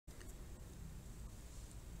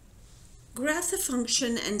Graph the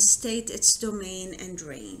function and state its domain and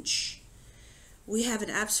range. We have an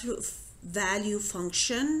absolute value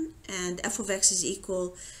function, and f of x is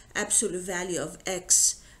equal absolute value of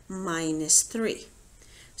x minus 3.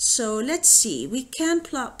 So let's see, we can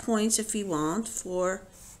plot points if we want for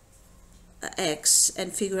x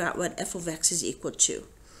and figure out what f of x is equal to.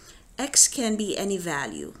 X can be any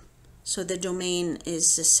value, so the domain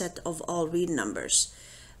is a set of all real numbers.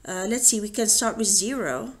 Let's see, we can start with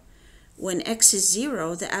 0. When x is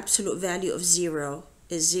 0, the absolute value of 0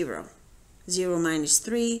 is 0. 0 minus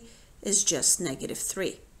 3 is just negative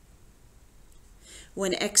 3.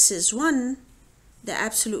 When x is 1, the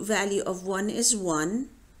absolute value of 1 is 1.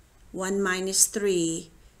 1 minus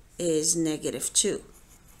 3 is negative 2.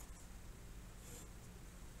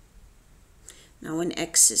 Now when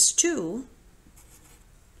x is 2,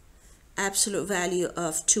 absolute value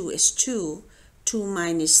of 2 is 2. 2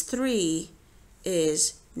 minus 3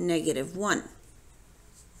 is negative 1.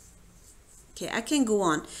 Okay, I can go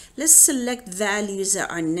on. Let's select values that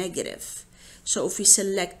are negative. So if we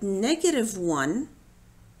select negative 1,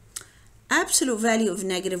 absolute value of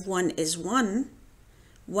negative 1 is 1.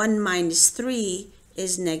 1 minus 3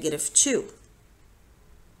 is negative 2.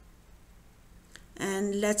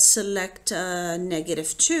 And let's select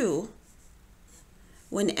negative 2.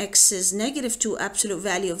 When x is negative 2, absolute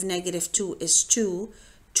value of negative 2 is 2.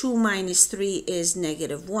 2 minus 3 is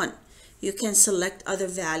negative 1. You can select other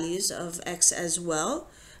values of x as well,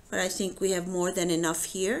 but I think we have more than enough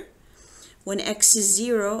here. When x is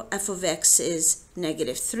 0, f of x is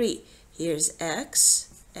negative 3. Here's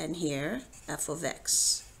x, and here f of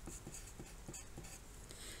x.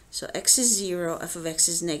 So x is 0, f of x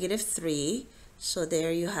is negative 3. So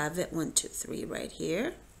there you have it, 1, 2, 3 right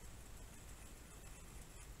here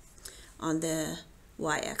on the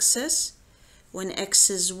y-axis. When x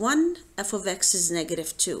is 1, f of x is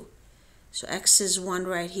negative 2. So x is 1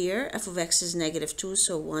 right here, f of x is negative 2,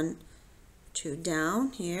 so 1, 2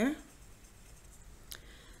 down here.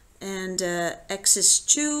 And x is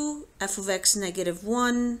 2, f of x negative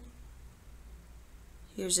 1.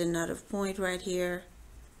 Here's another point right here.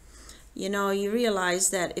 You know, you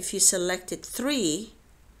realize that if you selected 3,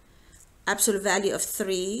 absolute value of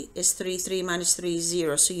 3 is 3. 3 minus 3 is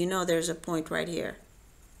 0. So you know there's a point right here.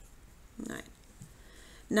 All right.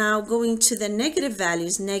 Now going to the negative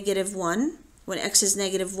values, negative 1. When x is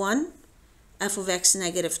negative 1, f of x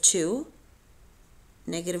negative 2.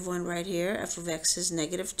 Negative 1 right here, f of x is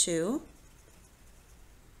negative 2.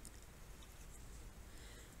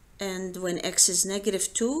 And when x is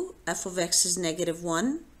negative 2, f of x is negative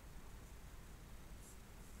 1.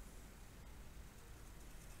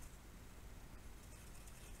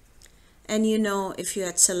 And you know, if you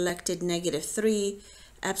had selected negative 3,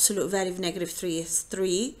 absolute value of negative 3 is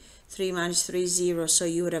 3. 3 minus 3 is 0, so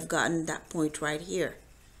you would have gotten that point right here.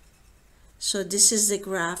 So this is the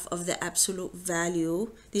graph of the absolute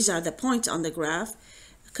value. These are the points on the graph.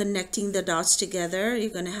 Connecting the dots together, you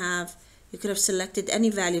could have selected any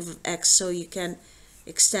value of x, so you can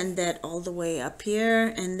extend that all the way up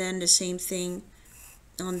here, and then the same thing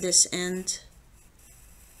on this end.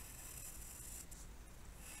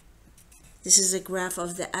 This is a graph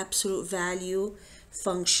of the absolute value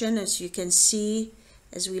function. As you can see,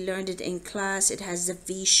 as we learned it in class, it has the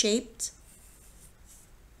V-shaped.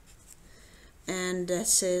 And that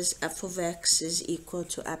says f of x is equal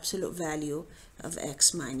to absolute value of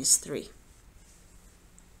x minus 3.